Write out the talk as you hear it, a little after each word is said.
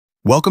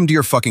Welcome to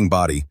your fucking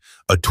body,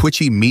 a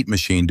twitchy meat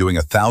machine doing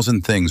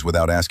 1,000 things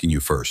without asking you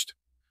first.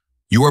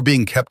 You are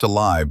being kept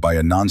alive by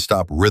a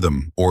nonstop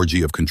rhythm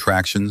orgy of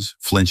contractions,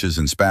 flinches,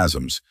 and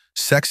spasms.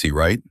 Sexy,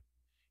 right?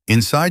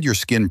 Inside your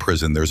skin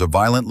prison, there's a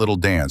violent little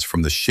dance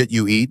from the shit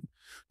you eat,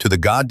 to the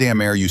goddamn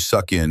air you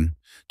suck in,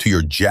 to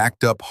your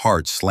jacked up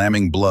heart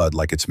slamming blood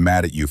like it's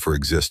mad at you for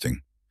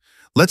existing.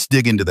 Let's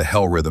dig into the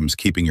hell rhythms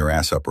keeping your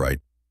ass upright.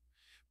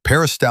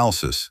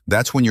 Peristalsis,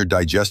 that's when your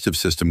digestive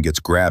system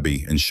gets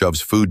grabby and shoves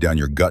food down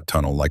your gut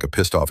tunnel like a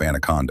pissed-off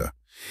anaconda.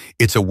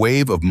 It's a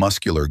wave of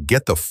muscular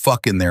get the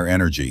fuck in there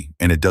energy,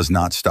 and it does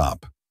not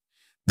stop.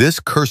 This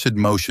cursed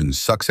motion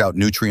sucks out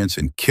nutrients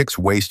and kicks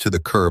waste to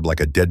the curb like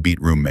a deadbeat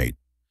roommate.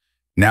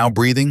 Now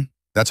breathing,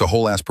 that's a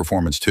whole-ass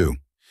performance too.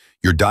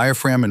 Your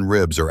diaphragm and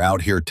ribs are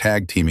out here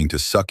tag-teaming to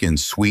suck in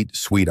sweet,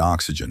 sweet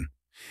oxygen.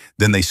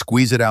 Then they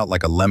squeeze it out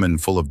like a lemon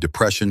full of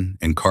depression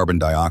and carbon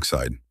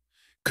dioxide.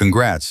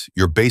 Congrats,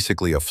 you're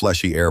basically a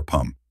fleshy air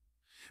pump.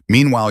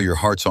 Meanwhile, your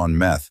heart's on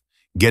meth,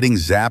 getting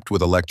zapped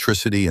with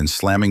electricity and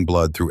slamming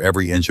blood through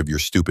every inch of your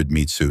stupid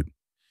meat suit.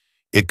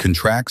 It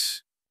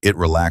contracts, it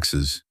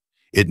relaxes,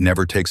 it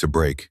never takes a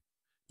break.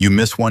 You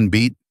miss one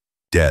beat,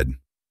 dead.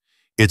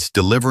 It's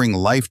delivering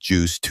life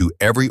juice to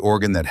every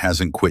organ that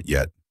hasn't quit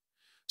yet.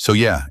 So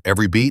yeah,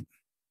 every beat,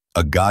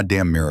 a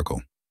goddamn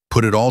miracle.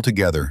 Put it all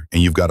together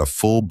and you've got a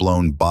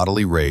full-blown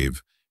bodily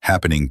rave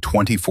happening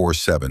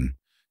 24/7.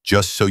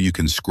 Just so you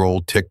can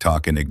scroll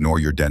TikTok and ignore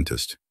your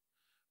dentist.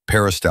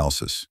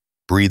 Peristalsis,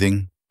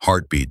 breathing,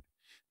 heartbeat.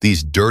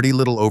 These dirty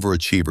little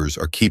overachievers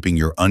are keeping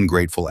your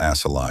ungrateful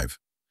ass alive.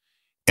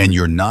 And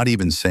you're not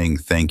even saying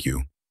thank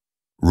you.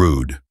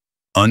 Rude.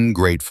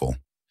 Ungrateful.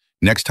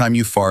 Next time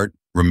you fart,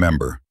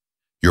 remember,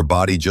 your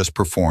body just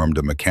performed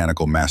a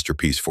mechanical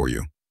masterpiece for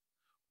you.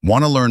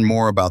 Want to learn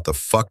more about the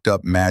fucked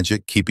up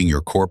magic keeping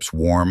your corpse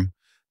warm?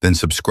 Then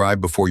subscribe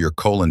before your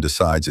colon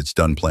decides it's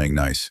done playing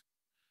nice.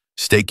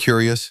 Stay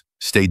curious,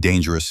 stay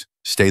dangerous,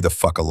 stay the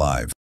fuck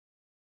alive.